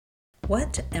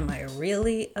What am I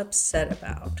really upset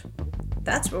about?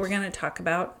 That's what we're going to talk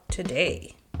about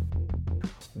today.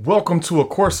 Welcome to A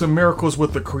Course in Miracles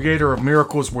with the Creator of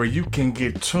Miracles, where you can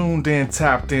get tuned in,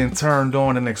 tapped in, turned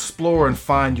on, and explore and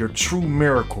find your true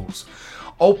miracles.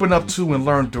 Open up to and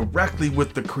learn directly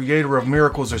with the Creator of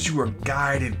Miracles as you are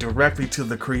guided directly to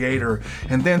the Creator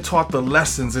and then taught the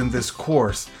lessons in this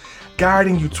course,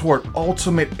 guiding you toward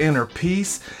ultimate inner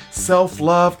peace,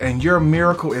 self-love, and your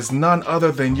miracle is none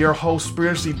other than your host,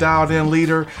 spiritually dialed in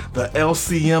leader, the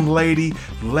LCM lady,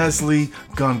 Leslie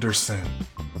Gunderson.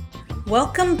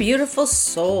 Welcome, beautiful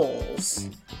souls.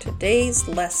 Today's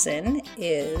lesson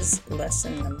is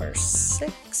lesson number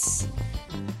 6.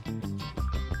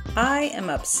 I am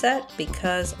upset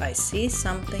because I see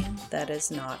something that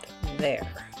is not there.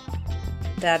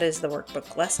 That is the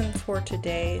workbook lesson for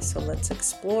today, so let's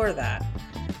explore that.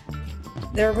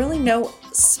 There are really no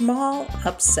small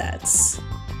upsets.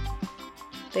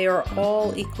 They are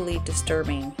all equally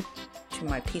disturbing to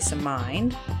my peace of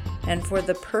mind, and for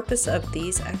the purpose of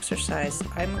these exercises,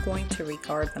 I'm going to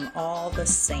regard them all the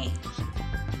same.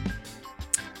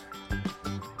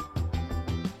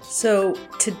 So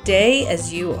today,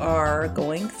 as you are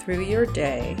going through your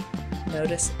day,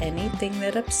 notice anything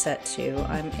that upsets you.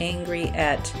 I'm angry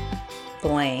at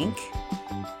blank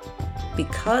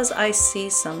because I see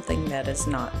something that is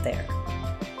not there.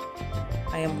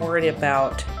 I am worried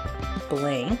about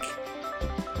blank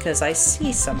because I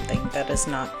see something that is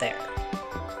not there.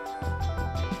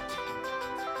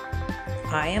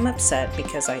 I am upset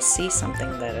because I see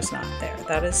something that is not there.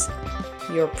 That is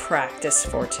your practice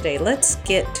for today. Let's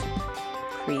get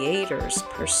Creator's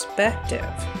perspective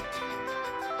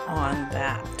on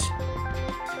that.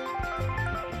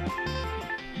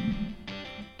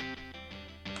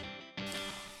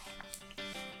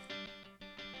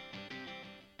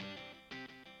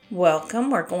 Welcome.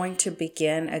 We're going to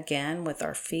begin again with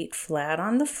our feet flat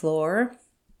on the floor.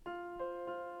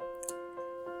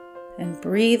 And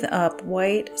breathe up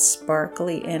white,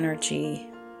 sparkly energy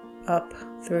up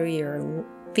through your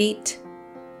feet,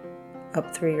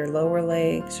 up through your lower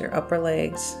legs, your upper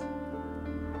legs,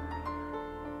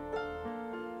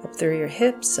 up through your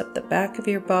hips, up the back of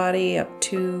your body, up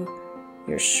to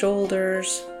your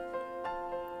shoulders,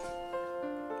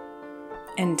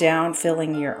 and down,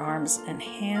 filling your arms and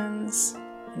hands,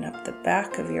 and up the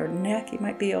back of your neck. You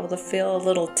might be able to feel a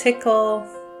little tickle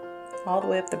all the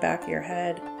way up the back of your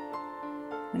head.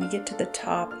 When you get to the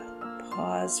top,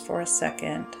 pause for a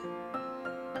second,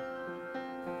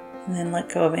 and then let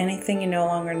go of anything you no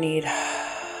longer need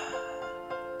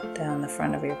down the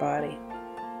front of your body.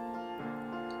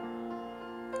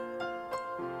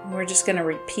 We're just going to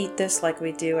repeat this like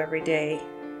we do every day.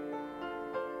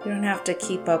 You don't have to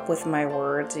keep up with my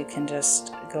words. You can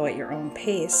just go at your own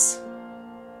pace.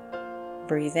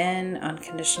 Breathe in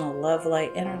unconditional love,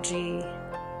 light, energy.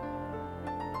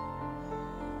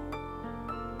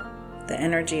 The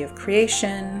energy of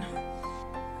creation.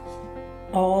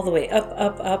 All the way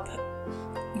up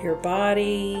your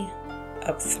body,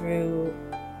 up through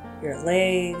your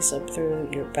legs, up through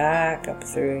your back, up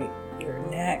through your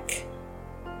neck,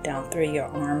 down through your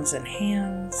arms and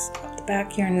hands, up the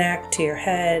back of your neck to your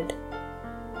head,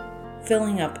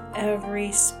 filling up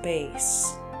every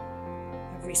space,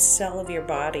 every cell of your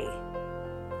body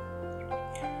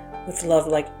with love,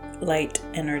 light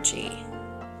energy.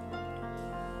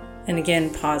 And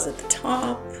again, pause at the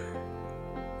top,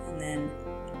 and then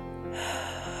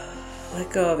let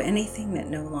go of anything that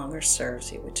no longer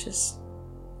serves you, which is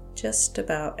just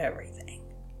about everything.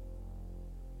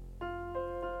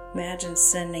 Imagine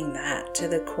sending that to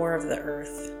the core of the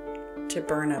earth to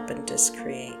burn up and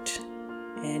discreate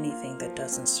anything that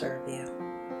doesn't serve you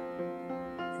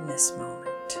in this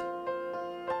moment.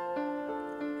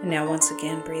 And now once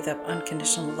again, breathe up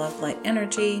unconditional love, light,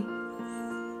 energy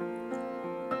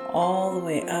all the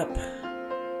way up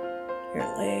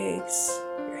your legs,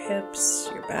 your hips,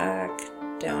 your back,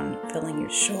 down, filling your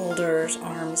shoulders,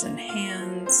 arms, and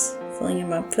hands, filling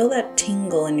them up. Feel that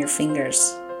tingle in your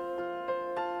fingers.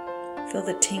 Feel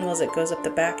the tingle as it goes up the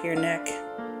back of your neck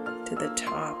to the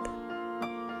top.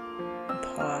 And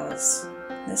pause.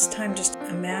 This time, just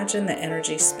imagine the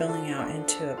energy spilling out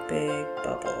into a big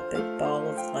bubble, a big ball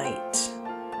of light.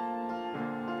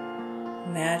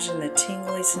 Imagine the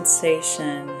tingly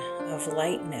sensation of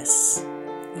lightness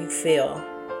you feel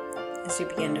as you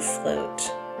begin to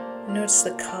float. Notice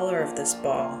the color of this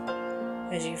ball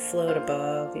as you float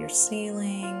above your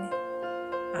ceiling,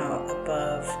 out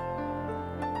above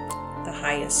the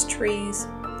highest trees,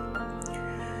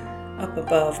 up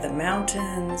above the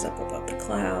mountains, up above the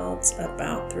clouds, up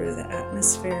out through the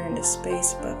atmosphere into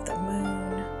space above the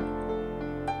moon,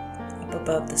 up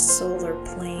above the solar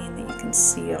plane that you can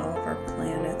see all of our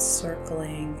planets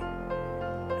circling,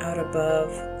 out above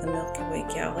the Milky Way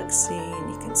galaxy, and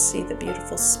you can see the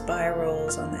beautiful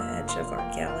spirals on the edge of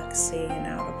our galaxy, and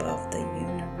out above the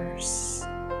universe,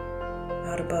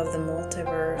 out above the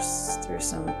multiverse, through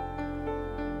some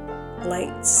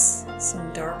lights,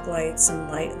 some dark lights, some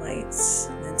light lights,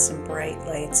 and then some bright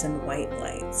lights and white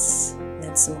lights, and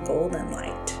then some golden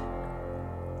light.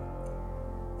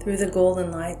 Through the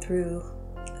golden light, through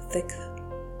a thick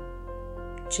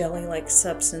jelly-like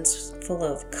substance full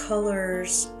of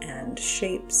colors and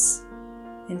shapes,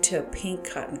 into a pink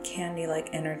cotton candy-like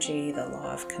energy, the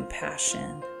law of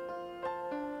compassion.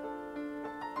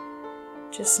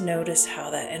 Just notice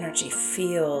how that energy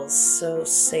feels so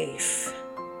safe.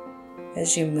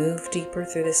 As you move deeper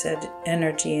through this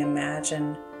energy,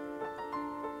 imagine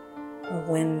a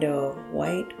window of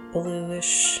white,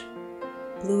 bluish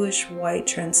white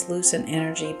translucent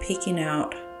energy peeking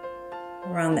out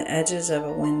around the edges of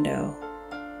a window.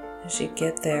 As you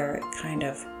get there, it kind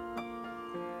of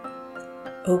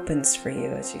opens for you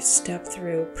as you step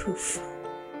through. Poof.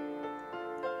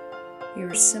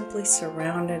 You're simply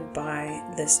surrounded by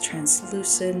this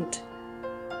translucent,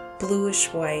 bluish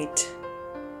white,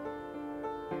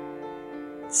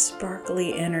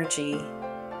 sparkly energy,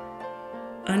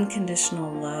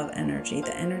 unconditional love energy,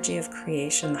 the energy of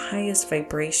creation, the highest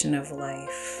vibration of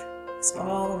life. It's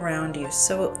all around you,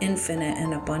 so infinite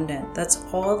and abundant. That's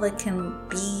all that can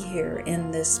be here in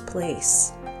this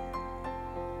place.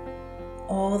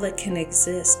 All that can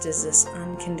exist is this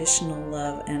unconditional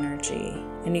love energy.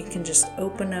 And you can just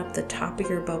open up the top of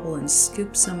your bubble and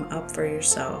scoop some up for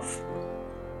yourself.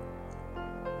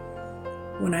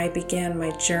 When I began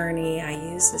my journey, I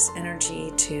used this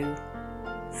energy to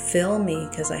fill me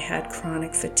because I had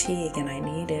chronic fatigue and I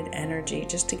needed energy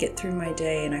just to get through my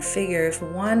day. And I figure if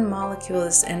one molecule of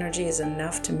this energy is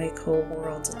enough to make whole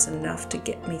worlds, it's enough to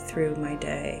get me through my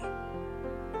day.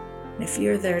 And if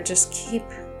you're there, just keep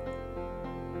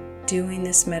doing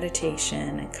this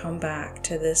meditation and come back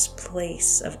to this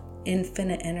place of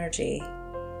infinite energy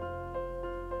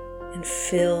and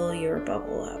fill your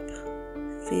bubble up.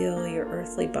 Fill your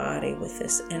earthly body with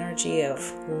this energy of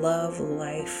love,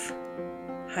 life,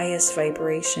 highest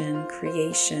vibration,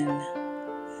 creation.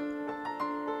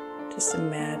 Just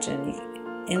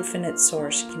imagine, infinite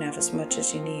source. You can have as much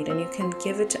as you need, and you can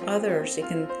give it to others. You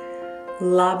can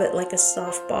lob it like a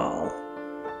softball.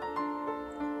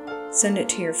 Send it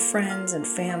to your friends and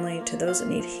family, to those that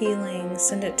need healing.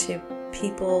 Send it to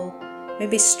people,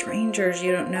 maybe strangers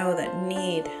you don't know, that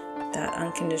need that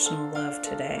unconditional love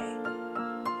today.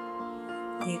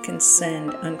 You can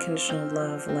send unconditional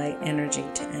love, light, energy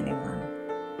to anyone.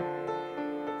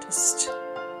 Just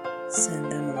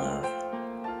send them love.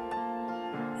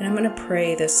 And I'm going to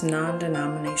pray this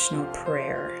non-denominational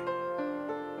prayer.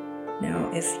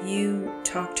 Now, if you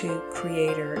talk to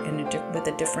Creator with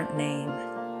a different name,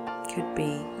 it could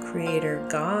be Creator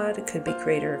God, it could be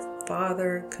Creator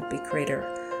Father, it could be Creator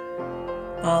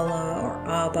Allah or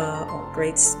Abba or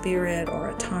Great Spirit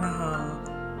or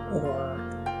Atanaha or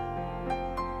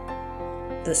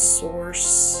the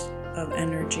source of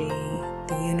energy,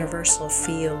 the universal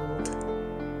field,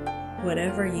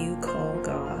 whatever you call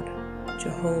God,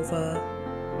 Jehovah,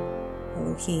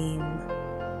 Elohim,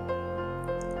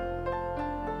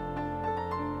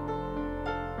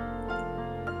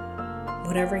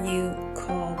 whatever you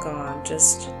call God,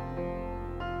 just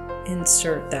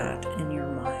insert that in your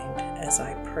mind as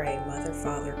I pray. Mother,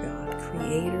 Father, God,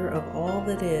 Creator of all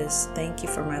that is, thank you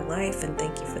for my life and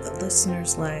thank you for the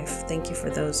listener's life. Thank you for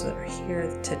those that are here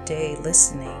today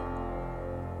listening.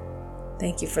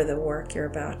 Thank you for the work you're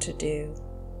about to do.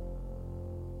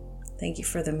 Thank you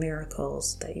for the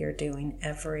miracles that you're doing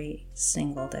every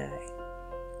single day.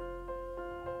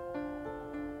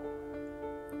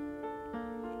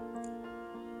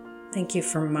 Thank you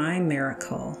for my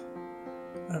miracle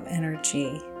of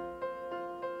energy,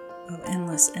 of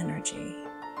endless energy,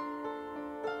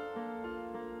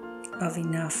 of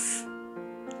enough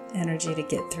energy to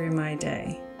get through my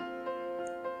day.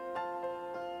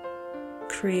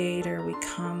 Creator, we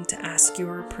come to ask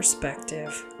your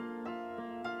perspective.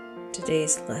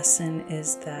 Today's lesson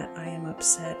is that I am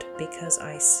upset because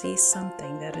I see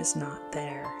something that is not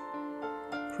there.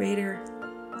 Creator,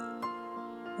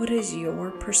 what is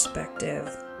your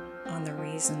perspective on the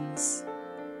reasons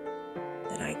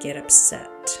that I get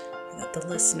upset, or that the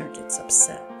listener gets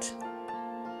upset?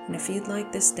 And if you'd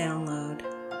like this download,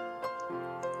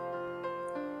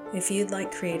 if you'd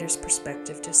like Creator's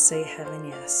perspective, just say heaven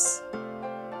yes.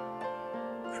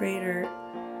 Creator,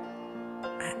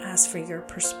 I ask for your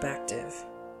perspective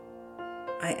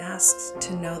I ask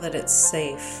to know that it's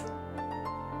safe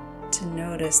to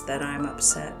notice that I'm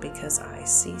upset because I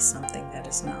see something that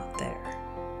is not there.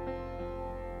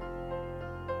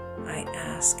 I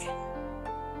ask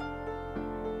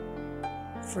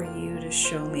for you to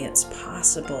show me it's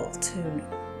possible to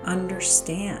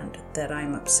understand that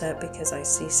I'm upset because I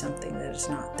see something that is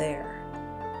not there.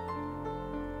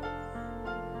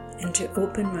 And to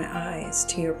open my eyes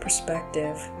to your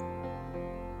perspective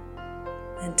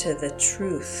and to the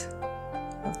truth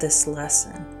of this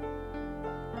lesson.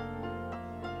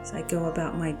 As I go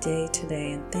about my day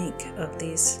today and think of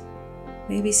these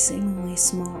maybe seemingly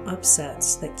small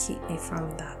upsets that keep me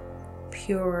from that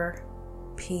pure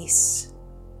peace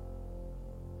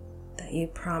that you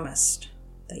promised,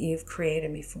 that you've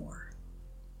created me for.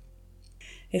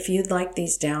 If you'd like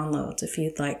these downloads, if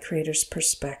you'd like Creator's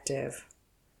perspective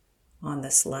on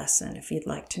this lesson, if you'd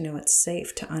like to know it's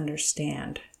safe to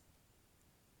understand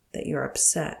that you're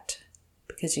upset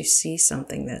because you see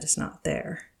something that is not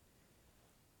there,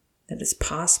 that it's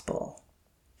possible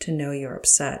to know you're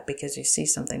upset because you see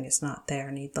something that's not there,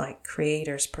 and you'd like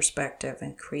Creator's perspective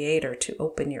and Creator to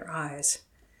open your eyes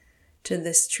to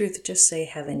this truth, just say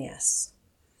heaven yes.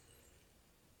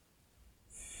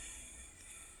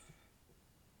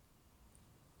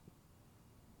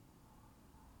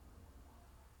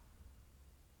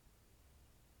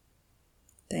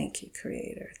 Thank you,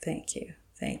 Creator. Thank you.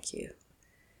 Thank you.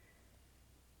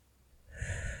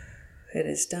 It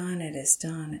is done. It is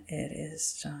done. It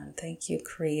is done. Thank you,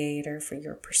 Creator, for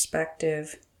your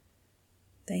perspective.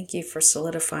 Thank you for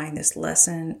solidifying this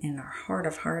lesson in our heart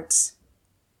of hearts,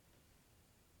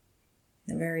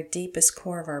 the very deepest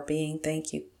core of our being.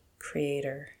 Thank you,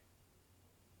 Creator.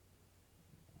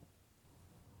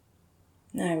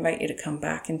 Now I invite you to come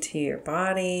back into your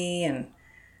body and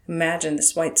imagine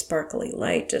this white sparkly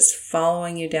light just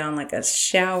following you down like a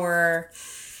shower.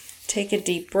 Take a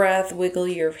deep breath, wiggle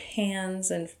your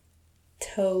hands and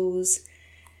toes,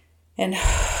 and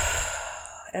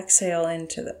exhale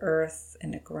into the earth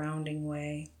in a grounding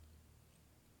way.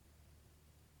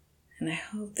 And I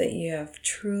hope that you have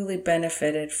truly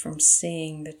benefited from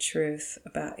seeing the truth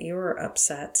about your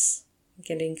upsets,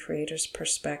 getting Creator's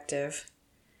perspective,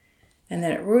 and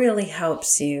that it really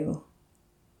helps you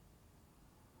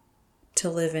to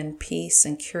live in peace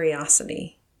and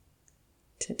curiosity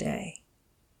today.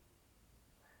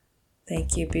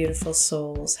 Thank you, beautiful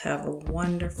souls. Have a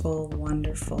wonderful,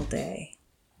 wonderful day.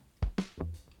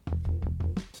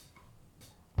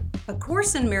 A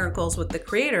Course in Miracles with the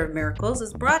Creator of Miracles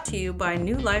is brought to you by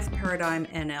New Life Paradigm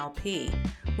NLP.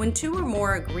 When two or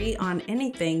more agree on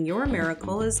anything, your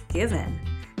miracle is given.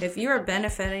 If you are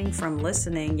benefiting from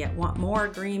listening yet want more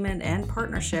agreement and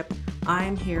partnership,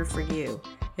 I'm here for you.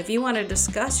 If you want to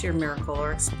discuss your miracle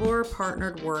or explore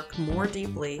partnered work more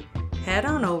deeply, head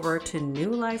on over to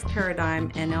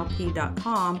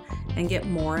newlifeparadigmnlp.com and get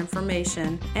more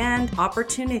information and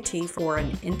opportunity for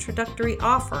an introductory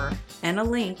offer and a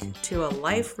link to a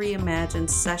Life Reimagined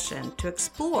session to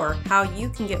explore how you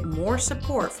can get more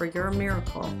support for your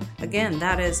miracle. Again,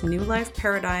 that is New Life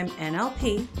Paradigm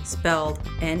NLP, spelled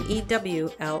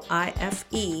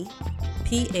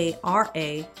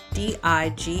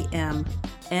NEWLIFEPARADIGM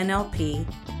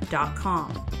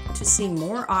to see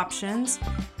more options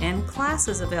and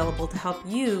classes available to help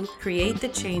you create the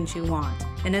change you want.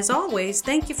 And as always,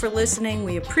 thank you for listening.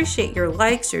 We appreciate your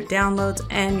likes, your downloads,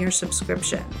 and your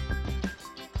subscription.